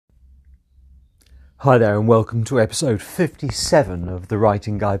Hi there and welcome to episode 57 of the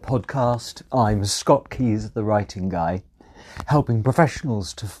Writing Guy podcast. I'm Scott Keys, the Writing Guy, helping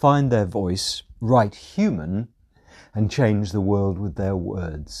professionals to find their voice, write human, and change the world with their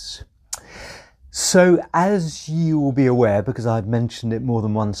words. So as you will be aware, because I've mentioned it more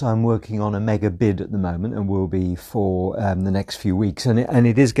than once, I'm working on a mega bid at the moment and will be for the next few weeks. And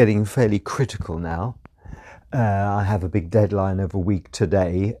it is getting fairly critical now. I have a big deadline of a week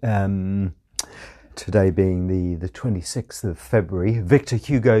today. Today being the 26th of February, Victor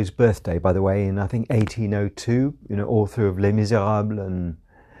Hugo's birthday, by the way, in I think 1802, author of Les Miserables and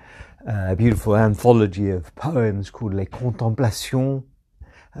a beautiful anthology of poems called Les Contemplations,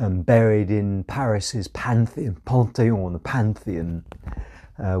 buried in Paris's Pantheon, the Pantheon,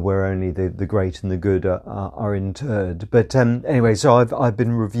 where only the great and the good are interred. But anyway, so I've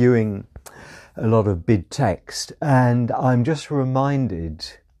been reviewing a lot of bid text, and I'm just reminded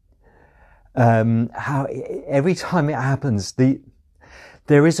how every time it happens,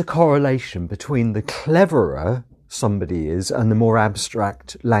 there is a correlation between the cleverer somebody is and the more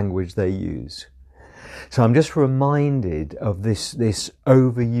abstract language they use. So I'm just reminded of this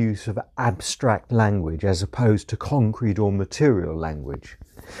overuse of abstract language as opposed to concrete or material language.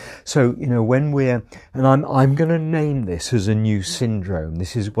 So, when I'm going to name this as a new syndrome.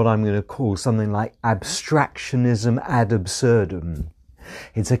 This is what I'm going to call something like abstractionism ad absurdum.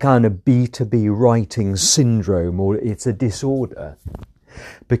 It's a kind of B2B writing syndrome, or it's a disorder.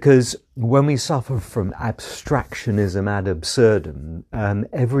 Because when we suffer from abstractionism ad absurdum,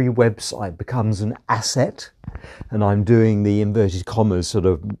 every website becomes an asset. And I'm doing the inverted commas sort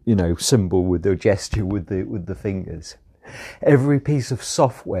of, symbol with the gesture with the fingers. Every piece of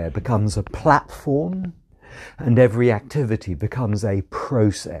software becomes a platform, and every activity becomes a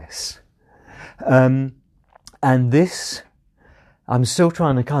process. And this, I'm still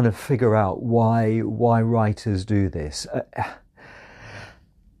trying to kind of figure out why writers do this.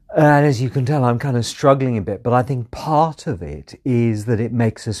 And as you can tell, I'm kind of struggling a bit, but I think part of it is that it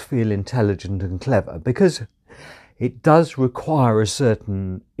makes us feel intelligent and clever, because it does require a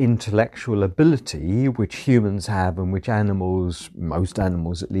certain intellectual ability, which humans have and which most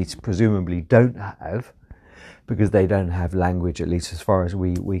animals at least presumably don't have, because they don't have language, at least as far as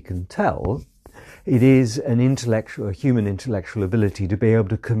we can tell. It is a human intellectual ability to be able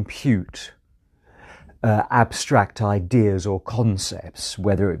to compute abstract ideas or concepts,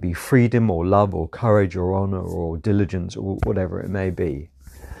 whether it be freedom or love or courage or honor or diligence or whatever it may be.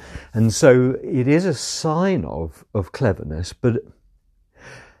 And so it is a sign of cleverness, but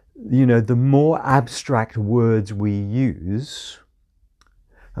the more abstract words we use,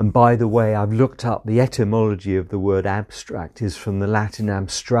 and by the way, I've looked up the etymology of the word abstract is from the Latin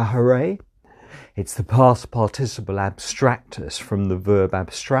abstrahere. It's the past participle abstractus from the verb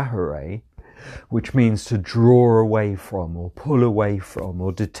abstrahere, which means to draw away from or pull away from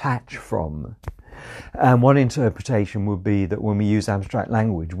or detach from. And one interpretation would be that when we use abstract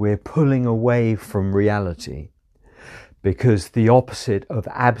language, we're pulling away from reality, because the opposite of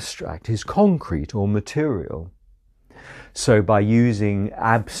abstract is concrete or material. So by using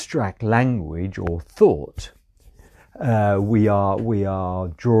abstract language or thought, we are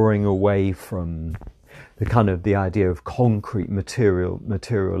drawing away from the idea of concrete material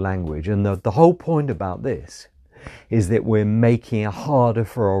language. And the whole point about this is that we're making it harder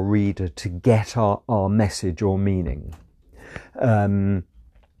for our reader to get our message or meaning,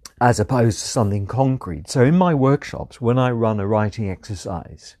 as opposed to something concrete. So in my workshops, when I run a writing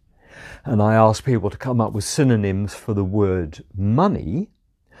exercise and I ask people to come up with synonyms for the word money,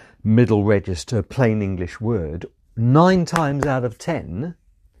 middle register, plain English word, 9 times out of 10,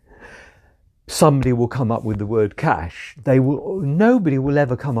 somebody will come up with the word cash. Nobody will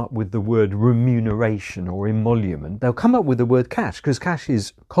ever come up with the word remuneration or emolument. They'll come up with the word cash, because cash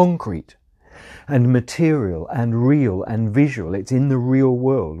is concrete and material and real and visual. It's in the real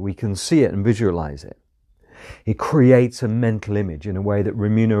world. We can see it and visualize it. It creates a mental image in a way that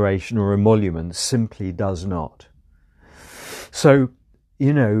remuneration or emolument simply does not. So,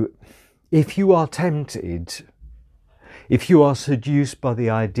 if you are tempted, if you are seduced by the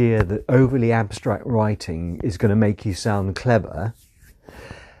idea that overly abstract writing is going to make you sound clever,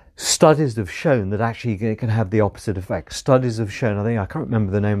 studies have shown that actually it can have the opposite effect. Studies have shown, I can't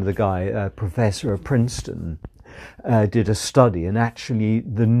remember the name of the guy, a professor at Princeton, did a study, and actually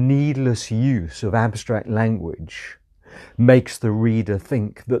the needless use of abstract language makes the reader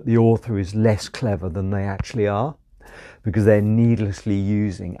think that the author is less clever than they actually are, because they're needlessly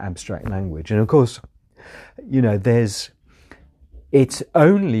using abstract language. And of course, it's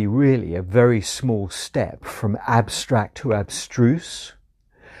only really a very small step from abstract to abstruse,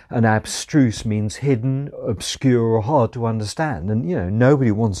 And abstruse means hidden, obscure, or hard to understand. And,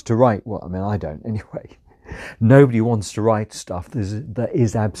 nobody wants to write, well, I mean, I don't anyway. Nobody wants to write stuff that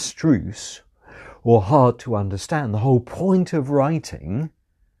is abstruse or hard to understand. The whole point of writing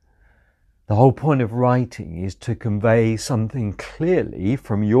is to convey something clearly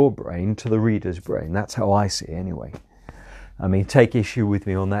from your brain to the reader's brain. That's how I see it anyway. I mean, take issue with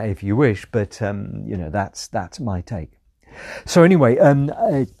me on that if you wish, but, that's my take. So anyway,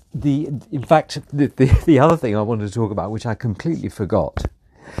 in fact, the other thing I wanted to talk about, which I completely forgot,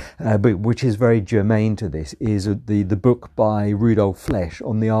 but which is very germane to this, is the book by Rudolf Flesch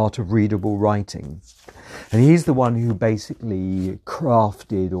on the art of readable writing. And he's the one who basically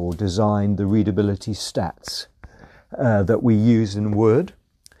crafted or designed the readability stats that we use in Word.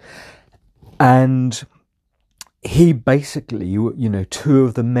 And he basically, two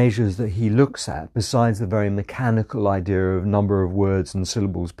of the measures that he looks at, besides the very mechanical idea of number of words and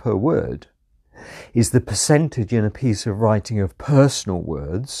syllables per word, is the percentage in a piece of writing of personal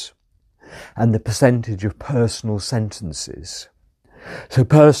words and the percentage of personal sentences. So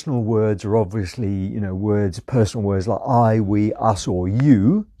personal words are obviously, personal words like I, we, us, or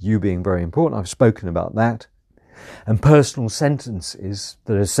you being very important. I've spoken about that. And personal sentences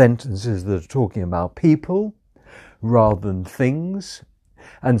that are talking about people rather than things,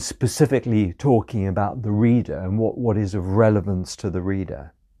 and specifically talking about the reader and what is of relevance to the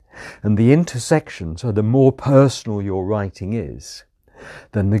reader. And the intersection, so the more personal your writing is,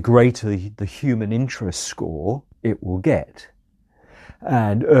 then the greater the human interest score it will get.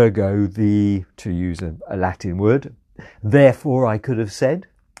 And ergo, to use a Latin word, therefore I could have said,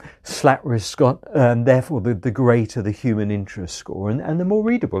 Slattery Scott, therefore the greater the human interest score, and the more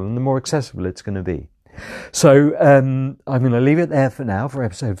readable and the more accessible it's going to be. So I'm going to leave it there for now for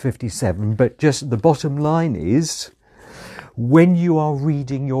episode 57, but just the bottom line is, when you are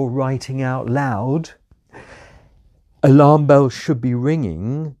reading your writing out loud, alarm bells should be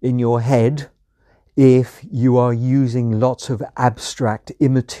ringing in your head if you are using lots of abstract,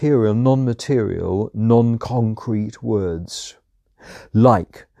 immaterial, non-material, non-concrete words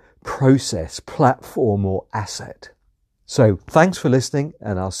like process, platform, or asset. So thanks for listening,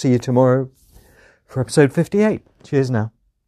 and I'll see you tomorrow for episode 58. Cheers now.